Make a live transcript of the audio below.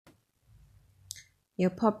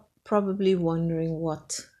You're probably wondering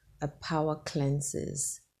what a power cleanse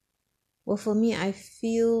is. Well, for me, I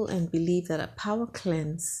feel and believe that a power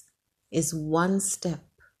cleanse is one step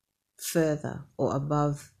further or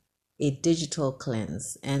above a digital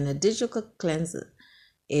cleanse. And a digital cleanse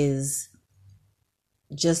is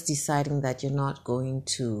just deciding that you're not going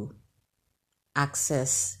to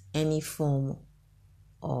access any form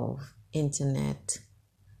of internet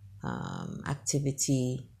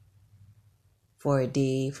activity for a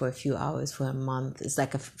day, for a few hours, for a month. It's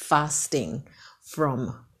like a fasting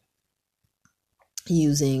from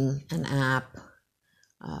using an app,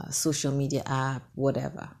 social media app,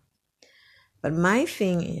 whatever. But my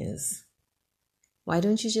thing is, why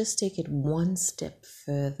don't you just take it one step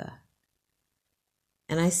further?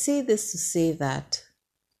 And I say this to say that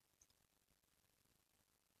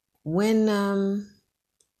when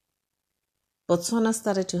Botswana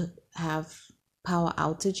started to have power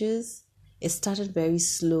outages, it started very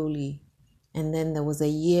slowly. And then there was a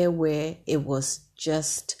year where it was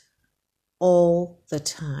just all the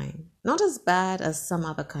time. Not as bad as some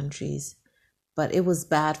other countries, but it was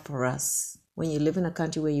bad for us. When you live in a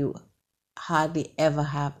country where you hardly ever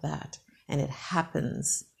have that, and it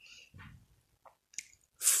happens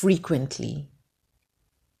frequently,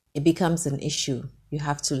 it becomes an issue. You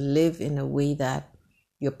have to live in a way that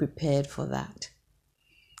you're prepared for that.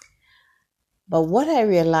 But what I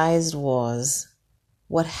realized was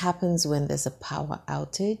what happens when there's a power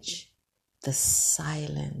outage, the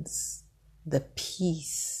silence, the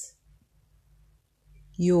peace.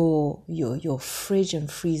 Your fridge and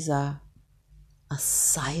freezer are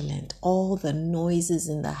silent. All the noises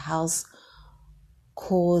in the house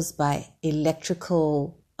caused by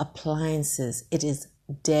electrical appliances, it is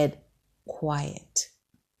dead quiet.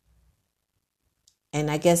 And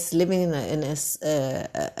I guess living in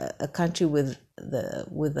a country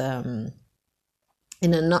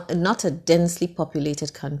not a densely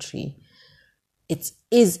populated country, it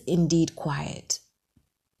is indeed quiet,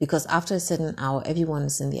 because after a certain hour, everyone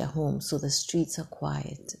is in their home, so the streets are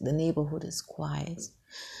quiet, the neighborhood is quiet.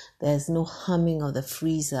 There's no humming of the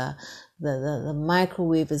freezer, the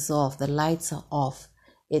microwave is off, the lights are off.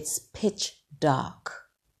 It's pitch dark.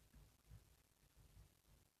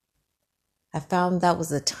 I found that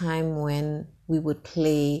was a time when we would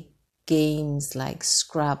play games like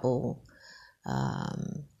Scrabble,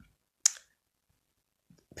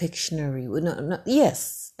 Pictionary.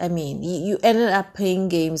 Yes, I mean, you ended up playing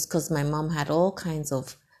games because my mom had all kinds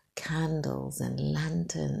of candles and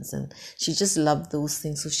lanterns, and she just loved those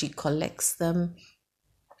things. So she collects them,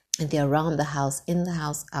 and they're around the house, in the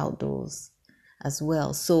house, outdoors as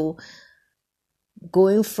well. So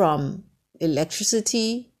going from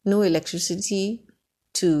no electricity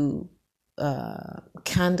to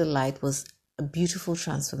candlelight was a beautiful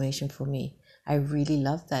transformation for me. I really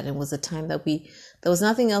loved that. It was a time that there was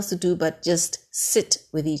nothing else to do but just sit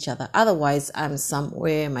with each other. Otherwise, I'm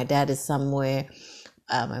somewhere, my dad is somewhere,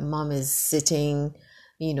 my mom is sitting,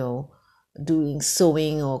 doing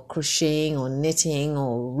sewing or crocheting or knitting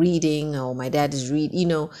or reading, or my dad is reading,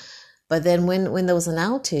 But then when there was an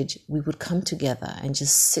outage, we would come together and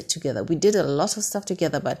just sit together. We did a lot of stuff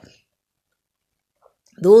together, but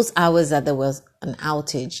those hours that there was an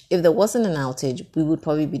outage, if there wasn't an outage, we would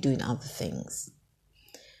probably be doing other things.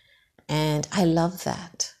 And I love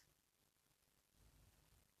that.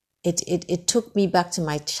 It took me back to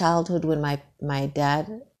my childhood when my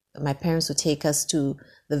parents would take us to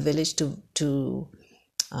the village to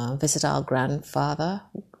visit our grandfather.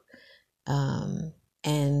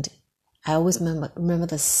 And I always remember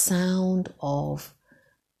the sound of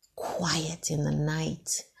quiet in the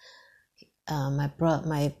night. My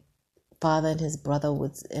father and his brother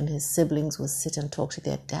and his siblings would sit and talk to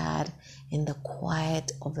their dad in the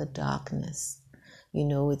quiet of the darkness.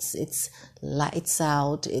 It's lights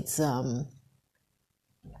out. It's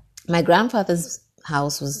my grandfather's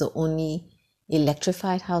house was the only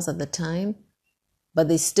electrified house at the time, but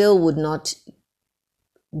they still would not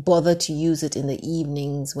bother to use it in the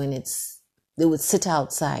evenings when they would sit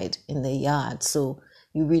outside in the yard, so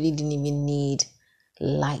you really didn't even need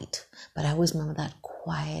light. But I always remember that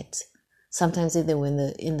quiet. Sometimes if they were in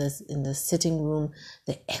the sitting room,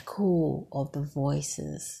 the echo of the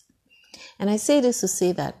voices. And I say this to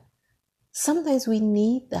say that sometimes we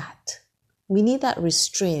need that. We need that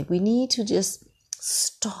restraint. We need to just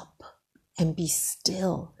stop and be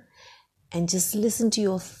still and just listen to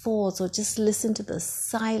your thoughts, or just listen to the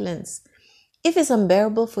silence. If it's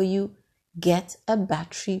unbearable for you, get a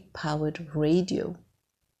battery-powered radio.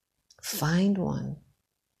 Find one.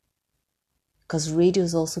 Because radio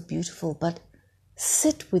is also beautiful, but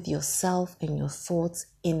sit with yourself and your thoughts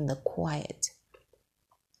in the quiet.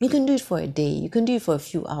 You can do it for a day. You can do it for a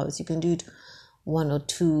few hours. You can do it one or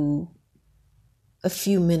two, a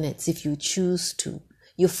few minutes if you choose to.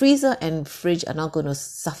 Your freezer and fridge are not going to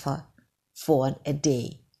suffer for a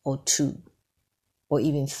day or two or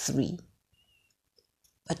even three.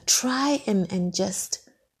 But try and just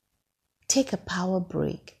take a power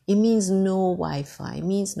break. It means no Wi-Fi. It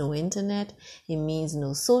means no internet. It means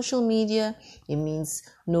no social media. It means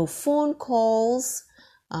no phone calls.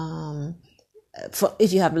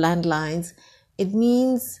 If you have landlines, it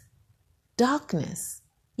means darkness.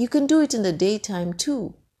 You can do it in the daytime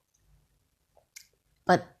too.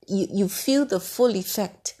 But you feel the full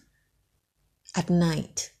effect at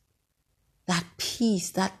night. That peace,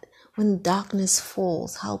 that when darkness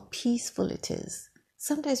falls, how peaceful it is.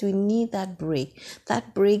 Sometimes we need that break.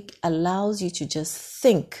 That break allows you to just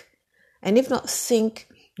think. And if not think,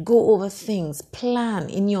 go over things, plan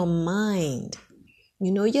in your mind.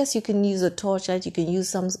 Yes, you can use a torchlight, you can use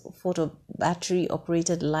some sort of battery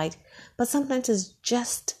operated light, but sometimes it's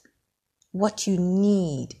just what you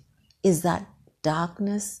need is that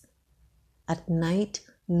darkness at night,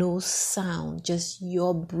 no sound, just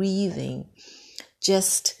your breathing,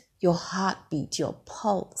 just your heartbeat, your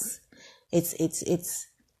pulse. It's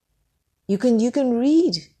you can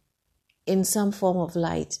read in some form of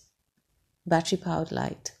light, battery powered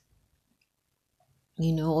light,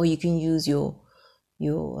 or you can use your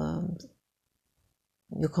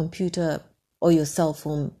computer or your cell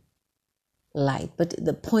phone light. But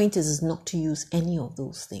the point is not to use any of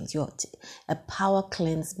those things. A power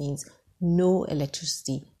cleanse means no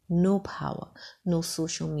electricity, no power, no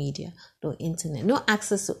social media, no internet, no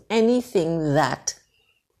access to anything that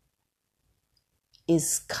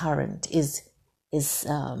is current, is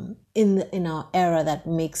in our era that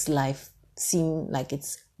makes life seem like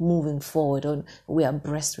it's moving forward or we are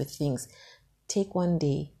abreast with things. Take one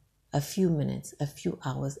day, a few minutes, a few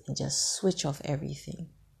hours, and just switch off everything.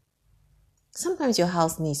 Sometimes your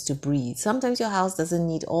house needs to breathe. Sometimes your house doesn't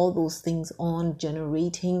need all those things on,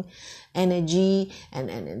 generating energy,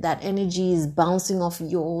 and that energy is bouncing off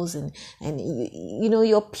yours, and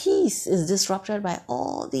your peace is disrupted by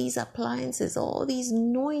all these appliances, all these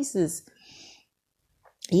noises.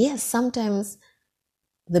 Yes, sometimes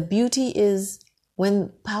the beauty is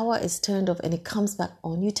when power is turned off and it comes back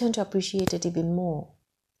on, you tend to appreciate it even more,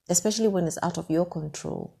 especially when it's out of your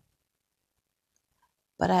control.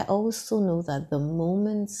 But I also know that the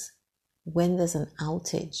moments when there's an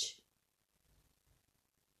outage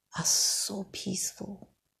are so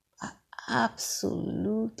peaceful, are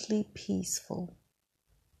absolutely peaceful.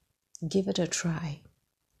 Give it a try.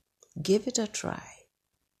 Give it a try.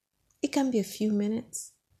 It can be a few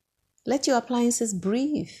minutes. Let your appliances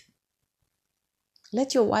breathe.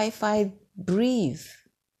 Let your Wi-Fi breathe.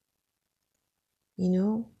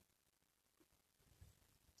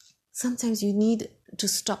 Sometimes you need to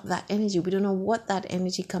stop that energy. We don't know what that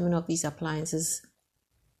energy coming off these appliances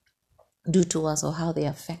do to us or how they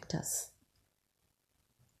affect us.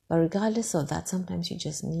 But regardless of that, sometimes you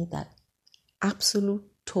just need that absolute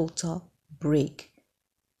total break.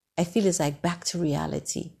 I feel it's like back to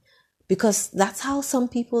reality, because that's how some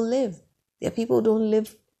people live. There are people who don't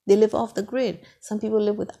live, they live off the grid. Some people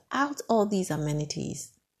live without all these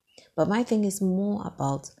amenities. But my thing is more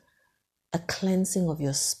about a cleansing of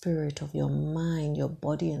your spirit, of your mind, your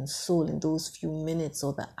body and soul in those few minutes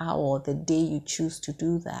or the hour or the day you choose to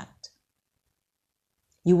do that.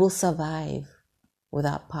 You will survive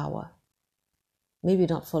without power. Maybe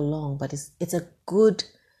not for long, but it's a good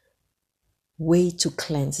way to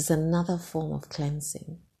cleanse. It's another form of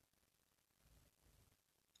cleansing.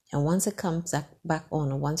 And once it comes back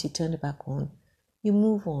on, or once you turn it back on, you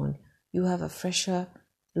move on. You have a fresher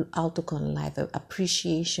outlook on life, an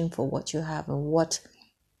appreciation for what you have and what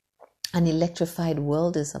an electrified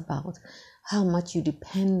world is about, how much you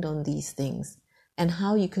depend on these things and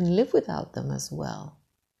how you can live without them as well.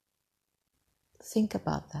 Think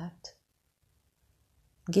about that.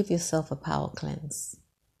 Give yourself a power cleanse.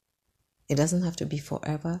 It doesn't have to be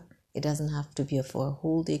forever. It doesn't have to be for a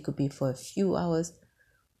whole day. It could be for a few hours.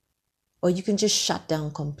 Or you can just shut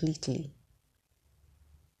down completely.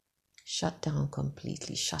 Shut down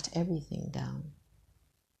completely. Shut everything down.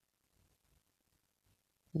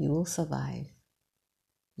 You will survive.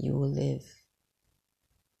 You will live.